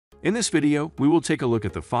In this video, we will take a look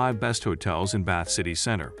at the 5 best hotels in Bath City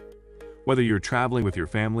Center. Whether you're traveling with your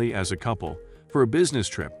family as a couple, for a business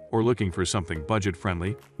trip, or looking for something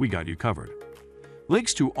budget-friendly, we got you covered.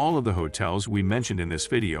 Links to all of the hotels we mentioned in this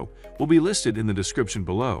video will be listed in the description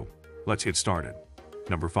below. Let's get started.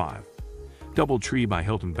 Number 5. DoubleTree by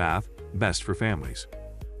Hilton Bath, best for families.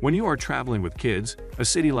 When you are traveling with kids, a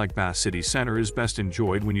city like Bath City Center is best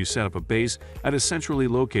enjoyed when you set up a base at a centrally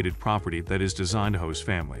located property that is designed to host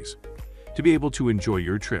families. To be able to enjoy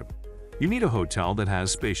your trip, you need a hotel that has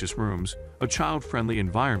spacious rooms, a child-friendly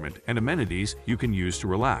environment, and amenities you can use to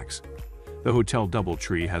relax. The Hotel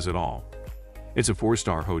DoubleTree has it all. It's a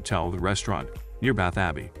 4-star hotel with restaurant near Bath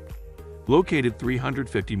Abbey. Located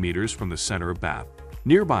 350 meters from the center of Bath,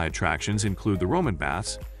 nearby attractions include the Roman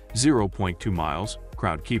Baths, 0.2 miles,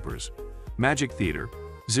 Crowd Keepers, Magic Theater,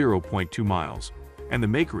 0.2 miles, and the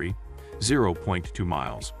Makery, 0.2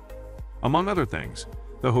 miles. Among other things,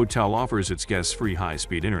 the hotel offers its guests free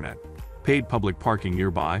high-speed internet, paid public parking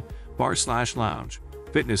nearby, bar/lounge,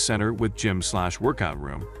 fitness center with gym/workout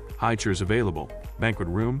room, high chairs available, banquet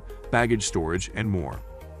room, baggage storage, and more.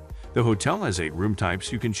 The hotel has 8 room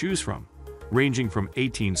types you can choose from, ranging from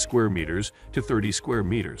 18 square meters to 30 square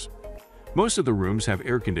meters. Most of the rooms have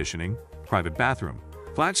air conditioning, private bathroom,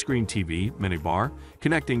 flat-screen TV, minibar,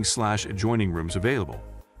 connecting/adjoining rooms available,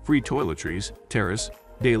 free toiletries, terrace,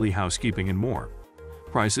 daily housekeeping, and more.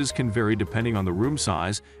 Prices can vary depending on the room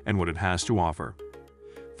size and what it has to offer.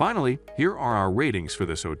 Finally, here are our ratings for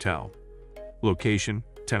this hotel. Location,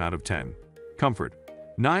 10 out of 10. Comfort,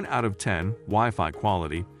 9 out of 10. Wi-Fi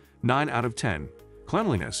quality, 9 out of 10.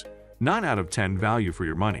 Cleanliness, 9 out of 10. Value for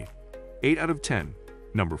your money, 8 out of 10.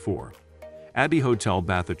 Number 4. Abbey Hotel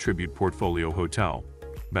Bath, a Tribute Portfolio Hotel.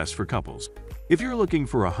 Best for couples. If you're looking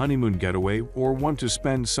for a honeymoon getaway or want to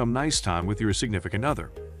spend some nice time with your significant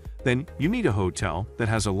other, then you need a hotel that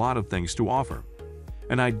has a lot of things to offer.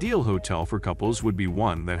 An ideal hotel for couples would be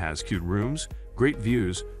one that has cute rooms, great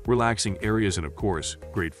views, relaxing areas, and of course,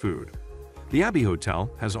 great food. The Abbey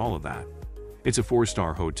Hotel has all of that. It's a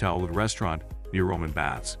 4-star hotel with restaurant near Roman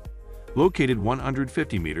Baths. Located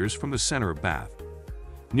 150 meters from the center of Bath.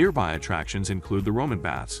 Nearby attractions include the Roman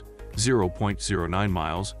Baths, 0.09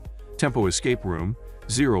 miles, Tempo Escape Room,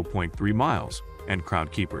 0.3 miles, and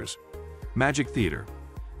Crowd Keepers. Magic Theater,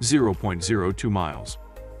 0.02 miles.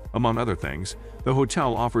 Among other things, the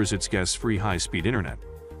hotel offers its guests free high-speed internet,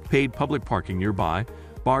 paid public parking nearby,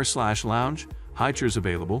 bar/lounge, high chairs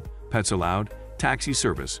available, pets allowed, taxi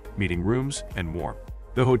service, meeting rooms, and more.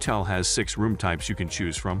 The hotel has 6 room types you can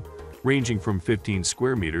choose from, ranging from 15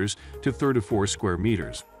 square meters to 34 square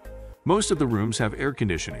meters. Most of the rooms have air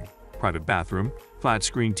conditioning, private bathroom,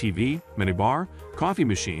 flat-screen TV, minibar, coffee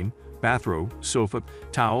machine, bathrobe, sofa,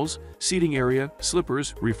 towels, seating area,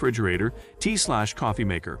 slippers, refrigerator, tea/coffee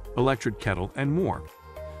maker, electric kettle, and more.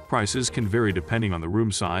 Prices can vary depending on the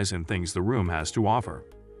room size and things the room has to offer.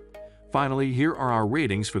 Finally, here are our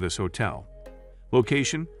ratings for this hotel.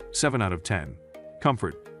 Location, 7 out of 10.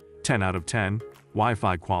 Comfort, 10 out of 10.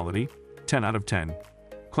 Wi-Fi quality, 10 out of 10.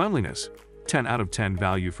 Cleanliness, 10 out of 10.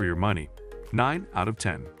 Value for your money, 9 out of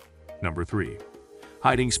 10. Number 3.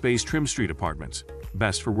 Hiding Space Trim Street Apartments,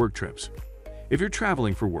 best for work trips. If you're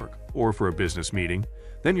traveling for work or for a business meeting,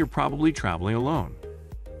 then you're probably traveling alone.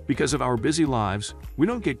 Because of our busy lives, we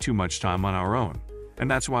don't get too much time on our own,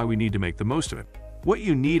 and that's why we need to make the most of it. What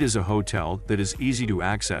you need is a hotel that is easy to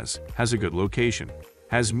access, has a good location,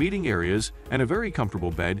 has meeting areas, and a very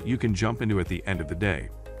comfortable bed you can jump into at the end of the day.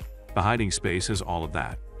 The Hiding Space has all of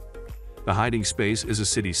that. The Hiding Space is a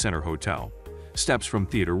city center hotel, steps from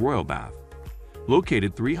Theatre Royal Bath.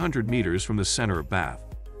 Located 300 meters from the center of Bath.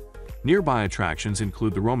 Nearby attractions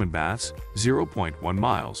include the Roman Baths, 0.1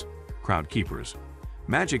 miles, Crowd Keepers,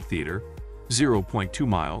 Magic Theater, 0.2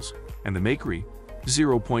 miles, and the Makery,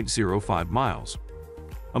 0.05 miles.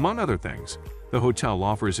 Among other things, the hotel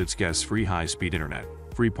offers its guests free high-speed internet,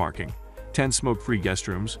 free parking, 10 smoke-free guest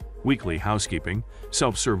rooms, weekly housekeeping,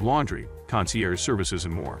 self-serve laundry, concierge services,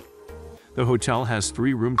 and more. The hotel has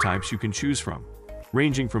 3 room types you can choose from,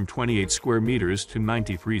 ranging from 28 square meters to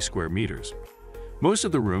 93 square meters. Most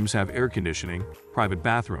of the rooms have air conditioning, private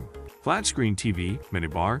bathroom, flat-screen TV,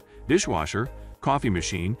 minibar, dishwasher, coffee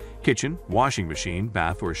machine, kitchen, washing machine,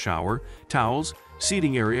 bath or shower, towels,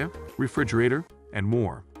 seating area, refrigerator, and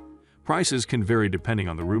more. Prices can vary depending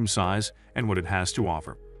on the room size and what it has to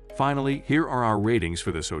offer. Finally, here are our ratings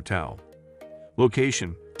for this hotel.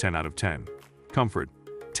 Location, 10 out of 10. Comfort,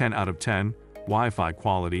 10 out of 10. Wi-Fi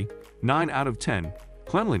quality, 9 out of 10.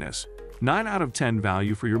 Cleanliness, 9 out of 10.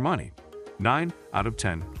 Value for your money, 9 out of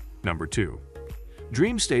 10. Number 2.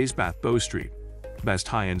 Dream Stays Bath Bow Street, best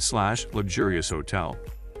high-end/luxurious hotel.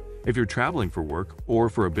 If you're traveling for work or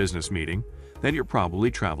for a business meeting, then you're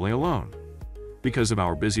probably traveling alone. Because of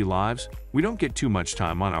our busy lives, we don't get too much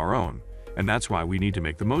time on our own, and that's why we need to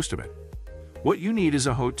make the most of it. What you need is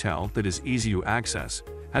a hotel that is easy to access,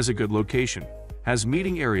 has a good location, has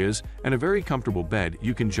meeting areas, and a very comfortable bed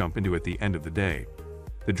you can jump into at the end of the day.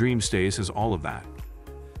 The Dream Stays has all of that.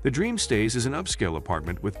 The Dream Stays is an upscale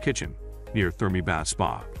apartment with kitchen near Thermi Bath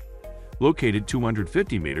Spa, located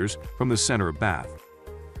 250 meters from the center of Bath.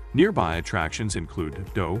 Nearby attractions include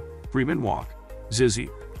Doe, Freeman Walk, Zizi,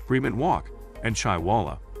 Freeman Walk, and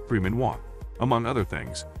Chaiwala, Freeman Walk, among other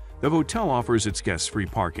things. The hotel offers its guests free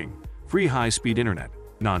parking, free high-speed internet,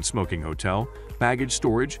 non-smoking hotel, baggage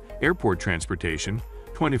storage, airport transportation,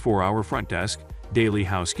 24-hour front desk, daily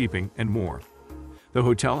housekeeping, and more. The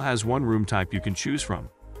hotel has one room type you can choose from,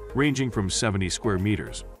 ranging from 70 square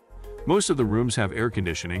meters. Most of the rooms have air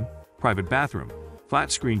conditioning, private bathroom,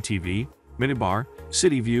 flat-screen TV, minibar,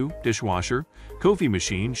 city view, dishwasher, coffee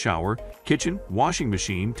machine, shower, kitchen, washing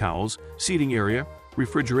machine, towels, seating area,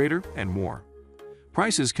 refrigerator, and more.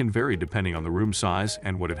 Prices can vary depending on the room size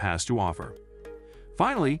and what it has to offer.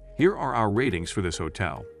 Finally, here are our ratings for this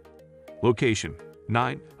hotel. Location: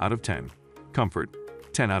 9 out of 10. Comfort: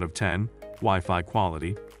 10 out of 10. Wi-Fi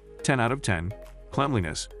quality: 10 out of 10.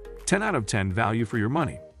 Cleanliness: 10 out of 10. Value for your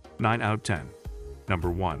money: 9 out of 10. Number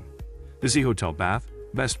 1. The Z Hotel Bath,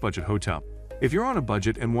 best budget hotel. If you're on a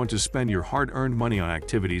budget and want to spend your hard-earned money on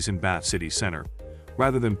activities in Bath City Center,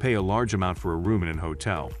 rather than pay a large amount for a room in a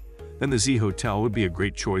hotel, then the Z Hotel would be a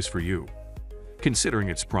great choice for you. Considering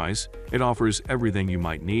its price, it offers everything you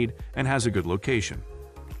might need and has a good location.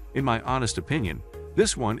 In my honest opinion,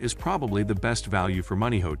 this one is probably the best value for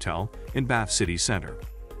money hotel in Bath City Center.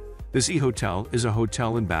 The Z Hotel is a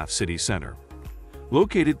hotel in Bath City Center,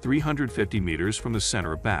 located 350 meters from the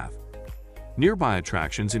center of Bath. Nearby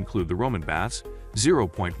attractions include the Roman Baths,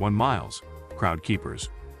 0.1 miles, Crowd Keepers,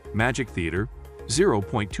 Magic Theater,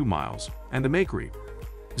 0.2 miles, and the Makery,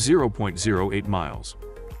 0.08 miles.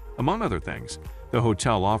 Among other things, the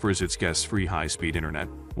hotel offers its guests free high-speed internet,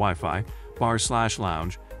 Wi-Fi,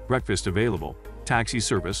 bar/lounge, breakfast available, taxi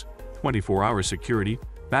service, 24-hour security,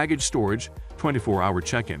 baggage storage, 24-hour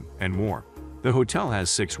check-in, and more. The hotel has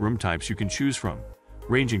 6 room types you can choose from,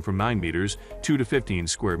 ranging from 9 meters to 15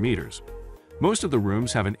 square meters. Most of the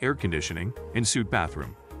rooms have an air conditioning, en-suite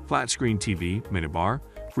bathroom, flat-screen TV, minibar,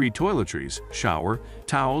 free toiletries, shower,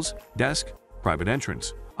 towels, desk, private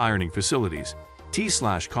entrance, ironing facilities,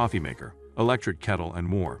 tea/coffee maker, electric kettle, and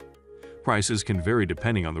more. Prices can vary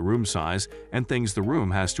depending on the room size and things the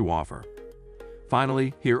room has to offer.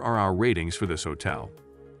 Finally, here are our ratings for this hotel.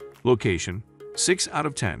 Location: 6 out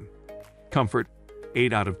of 10. Comfort: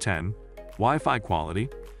 8 out of 10. Wi-Fi quality: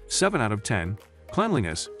 7 out of 10.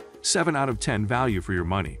 Cleanliness: 7 out of 10. Value for your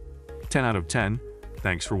money: 10 out of 10.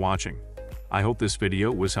 Thanks for watching. I hope this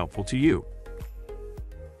video was helpful to you.